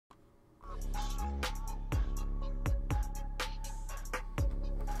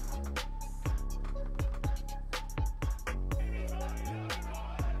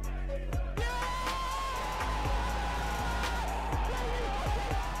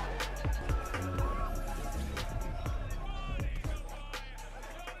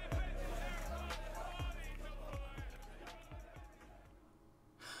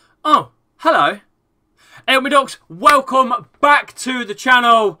Hello. Hey, my dogs, welcome back to the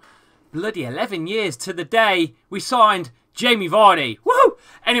channel. Bloody 11 years to the day we signed Jamie Vardy. Woohoo!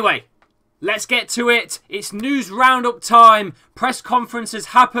 Anyway, let's get to it. It's news roundup time. Press conference has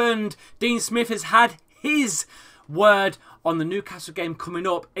happened. Dean Smith has had his word on the Newcastle game coming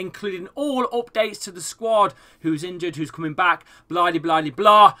up, including all updates to the squad, who's injured, who's coming back, blah, blah, blah,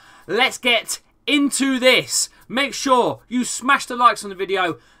 blah. Let's get into this. Make sure you smash the likes on the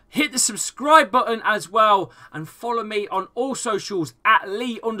video. Hit the subscribe button as well and follow me on all socials at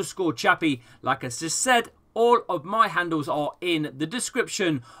Lee_Chappy. Like I just said, all of my handles are in the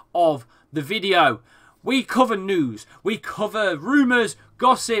description of the video. We cover news, we cover rumours,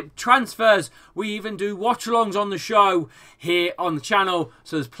 gossip, transfers. We even do watch-alongs on the show here on the channel.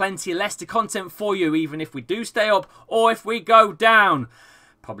 So there's plenty of Leicester content for you, even if we do stay up or if we go down.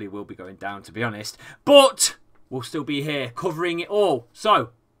 Probably will be going down, to be honest. But we'll still be here covering it all. So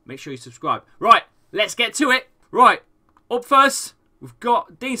make sure you subscribe. Right, let's get to it. Right, up first, we've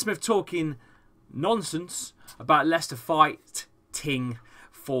got Dean Smith talking nonsense about Leicester fighting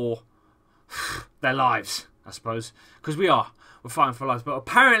for their lives, I suppose. Because we're fighting for lives. But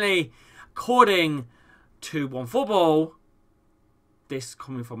apparently, according to OneFootball, this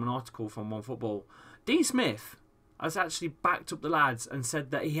coming from an article from OneFootball, Dean Smith has actually backed up the lads and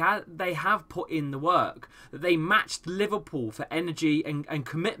said that they have put in the work, that they matched Liverpool for energy and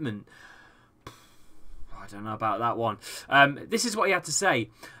commitment. I don't know about that one. This is what he had to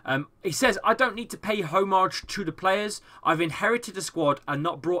say. He says, "I don't need to pay homage to the players. I've inherited a squad and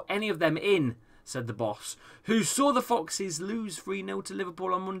not brought any of them in," said the boss, who saw the Foxes lose 3-0 to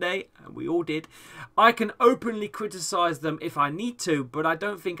Liverpool on Monday, and we all did. "I can openly criticise them if I need to, but I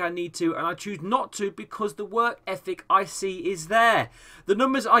don't think I need to, and I choose not to because the work ethic I see is there. The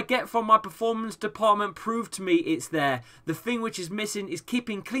numbers I get from my performance department prove to me it's there. The thing which is missing is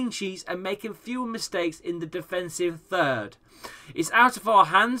keeping clean sheets and making fewer mistakes in the defensive third. It's out of our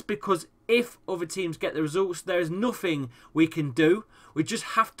hands because if other teams get the results, there is nothing we can do. We just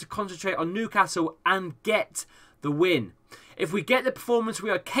have to concentrate on Newcastle and get the win. If we get the performance we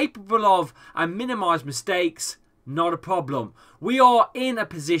are capable of and minimise mistakes, not a problem. We are in a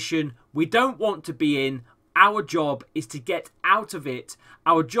position we don't want to be in. Our job is to get out of it.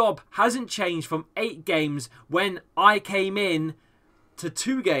 Our job hasn't changed from 8 games when I came in to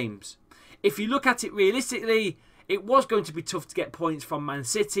 2 games. If you look at it realistically, it was going to be tough to get points from Man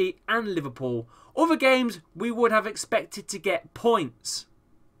City and Liverpool. Other games, we would have expected to get points."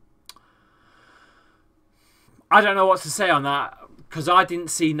 I don't know what to say on that, because I didn't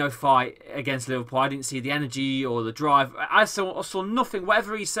see no fight against Liverpool. I didn't see the energy or the drive. I saw nothing.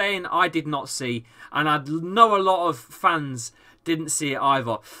 Whatever he's saying, I did not see. And I know a lot of fans didn't see it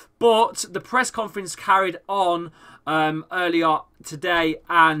either. But the press conference carried on earlier today,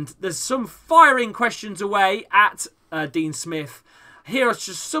 and there's some firing questions away at Dean Smith. Here are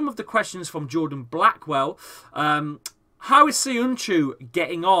just some of the questions from Jordan Blackwell. How is Soyuncu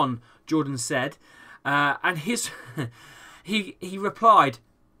getting on? Jordan said, and he replied,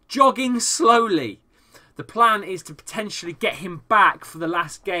 "Jogging slowly. The plan is to potentially get him back for the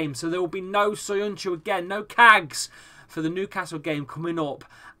last game, so there will be no Soyuncu again, no Cags for the Newcastle game coming up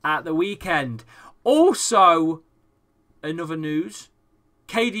at the weekend." Also, another news,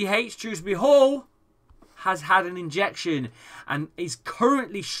 KDH Dewsbury Hall has had an injection and is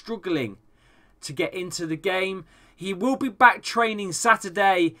currently struggling to get into the game. He will be back training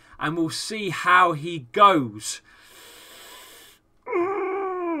Saturday and we'll see how he goes.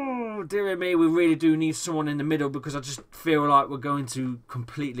 Oh, dear me, we really do need someone in the middle, because I just feel like we're going to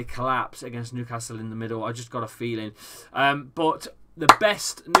completely collapse against Newcastle in the middle. I just got a feeling. But the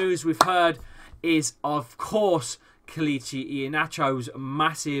best news we've heard is, of course, Kelechi Iheanacho's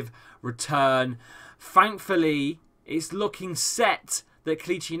massive return. Thankfully, it's looking set that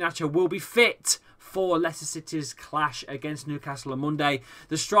Kelechi Iheanacho will be fit for Leicester City's clash against Newcastle on Monday.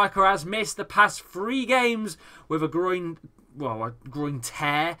 The striker has missed the past 3 games with a groin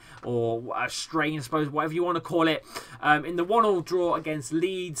tear or a strain, I suppose, whatever you want to call it, in the 1-1 draw against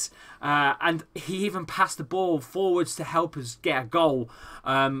Leeds, and he even passed the ball forwards to help us get a goal,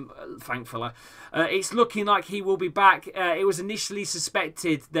 thankfully. It's looking like he will be back. It was initially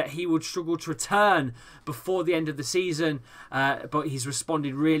suspected that he would struggle to return before the end of the season, but he's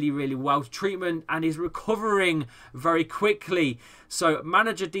responded really, really well to treatment and is recovering very quickly. So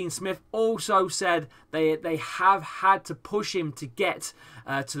manager Dean Smith also said they have had to push him to get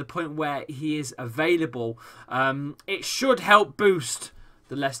to the point where he is available. It should help boost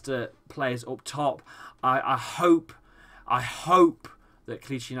the Leicester players up top. I hope that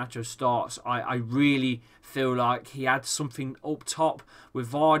Kelechi Iheanacho starts. I really feel like he had something up top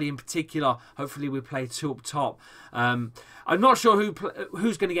with Vardy in particular. Hopefully we play 2 up top. I'm not sure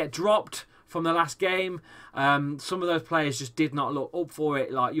who's going to get dropped from the last game. Some of those players just did not look up for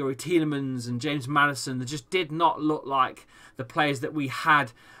it, like Youri Tielemans and James Maddison. They just did not look like the players that we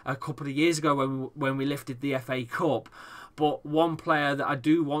had a couple of years ago when we lifted the FA Cup. But one player that I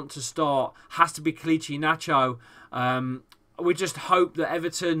do want to start has to be Kelechi Iheanacho. We just hope that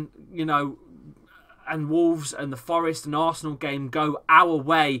Everton, and Wolves and the Forest and Arsenal game go our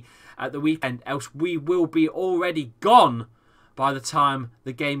way at the weekend, else we will be already gone by the time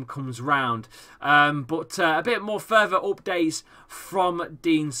the game comes round. But a bit more further updates from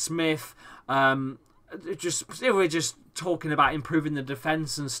Dean Smith. We're just talking about improving the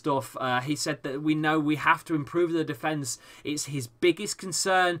defence and stuff. He said that we know we have to improve the defence. It's his biggest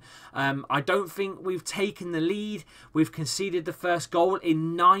concern. I don't think we've taken the lead. We've conceded the first goal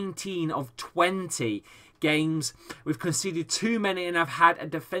in 19 of 20 games. We've conceded too many and have had a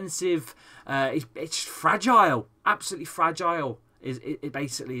defensive... it's fragile. Absolutely fragile. It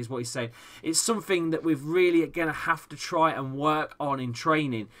basically is what he's saying. It's something that we've really going to have to try and work on in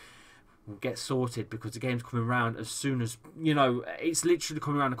training. Will get sorted because the game's coming around as soon as, it's literally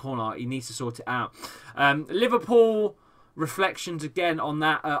coming around the corner. He needs to sort it out. Liverpool reflections again on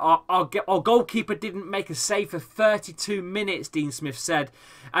that. Our goalkeeper didn't make a save for 32 minutes, Dean Smith said.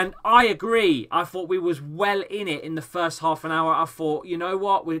 And I agree. I thought we was well in it in the first half an hour. I thought, you know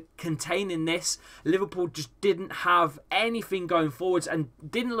what, we're containing this. Liverpool just didn't have anything going forwards and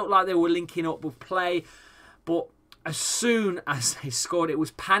didn't look like they were linking up with play. But as soon as they scored, it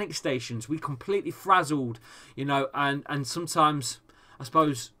was panic stations. We completely frazzled, and sometimes I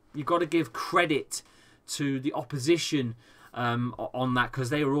suppose you've got to give credit to the opposition on that,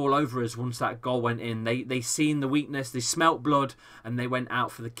 because they were all over us once that goal went in. They seen the weakness, they smelt blood, and they went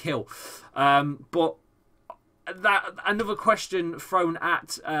out for the kill. But that another question thrown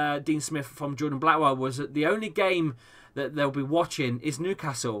at Dean Smith from Jordan Blackwell was that the only game that they'll be watching is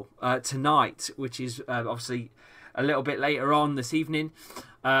Newcastle tonight, which is obviously a little bit later on this evening.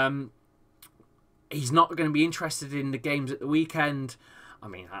 He's not going to be interested in the games at the weekend. I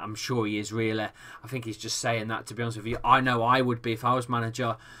mean, I'm sure he is really. I think he's just saying that, to be honest with you. I know I would be if I was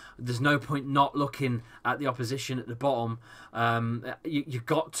manager. There's no point not looking at the opposition at the bottom. You've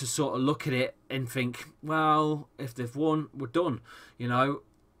got to sort of look at it and think, well, if they've won, we're done.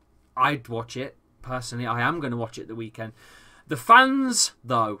 I'd watch it. Personally, I am going to watch it the weekend. The fans,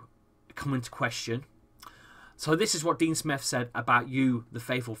 though, come into question. So this is what Dean Smith said about you, the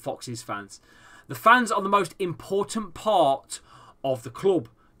faithful Foxes fans. The fans are the most important part of the club.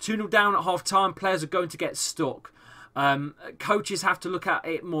 2-0 down at half-time, players are going to get stuck. Coaches have to look at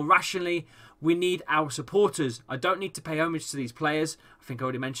it more rationally. We need our supporters. I don't need to pay homage to these players. I think I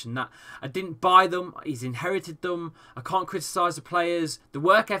already mentioned that. I didn't buy them. He's inherited them. I can't criticise the players. The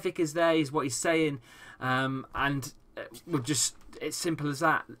work ethic is there, is what he's saying. And we've just... It's simple as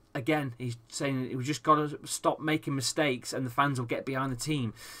that. Again, he's saying we've just got to stop making mistakes and the fans will get behind the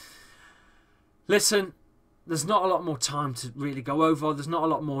team. Listen, there's not a lot more time to really go over. There's not a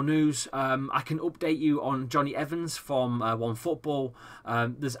lot more news. I can update you on Johnny Evans from One Football.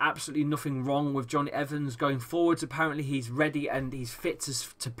 There's absolutely nothing wrong with Johnny Evans going forwards. Apparently he's ready and he's fit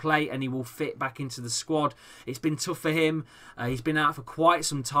to play, and he will fit back into the squad. It's been tough for him. He's been out for quite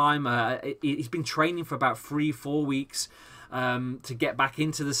some time. He's been training for about 3-4 weeks to get back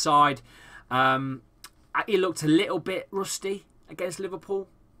into the side. He looked a little bit rusty against Liverpool,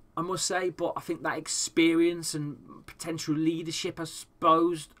 I must say, but I think that experience and potential leadership, I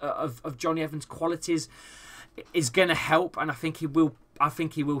suppose, of Johnny Evans' qualities is going to help, and I think he will. I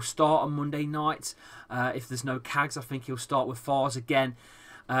think he will start on Monday night. If there's no Cags, I think he'll start with Fars again.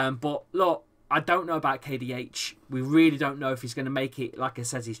 But look, I don't know about KDH. We really don't know if he's going to make it. Like I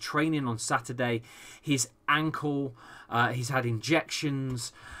said, he's training on Saturday. His ankle, he's had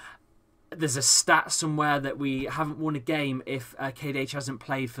injections. There's a stat somewhere that we haven't won a game if KDH hasn't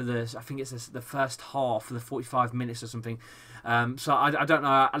played for I think it's the first half, for the 45 minutes or something. So I don't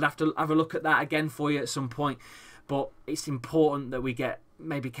know. I'd have to have a look at that again for you at some point. But it's important that we get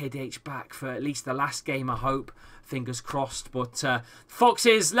maybe KDH back for at least the last game, I hope. Fingers crossed. But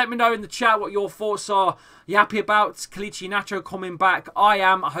Foxes, let me know in the chat what your thoughts are. Are you happy about Kelechi Iheanacho coming back? I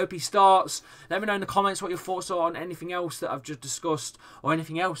am. I hope he starts. Let me know in the comments what your thoughts are on anything else that I've just discussed, or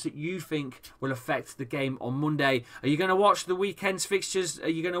anything else that you think will affect the game on Monday. Are you going to watch the weekend's fixtures? Are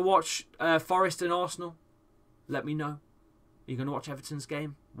you going to watch Forest and Arsenal? Let me know. Are you going to watch Everton's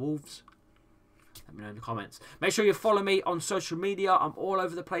game? Wolves? Let me know in the comments. Make sure you follow me on social media. I'm all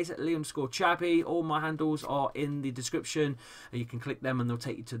over the place at Lee_Chappy. All my handles are in the description. You can click them and they'll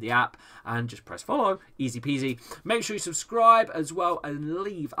take you to the app. And just press follow. Easy peasy. Make sure you subscribe as well and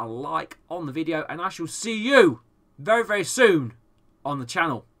leave a like on the video. And I shall see you very, very soon on the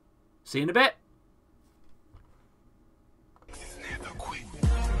channel. See you in a bit.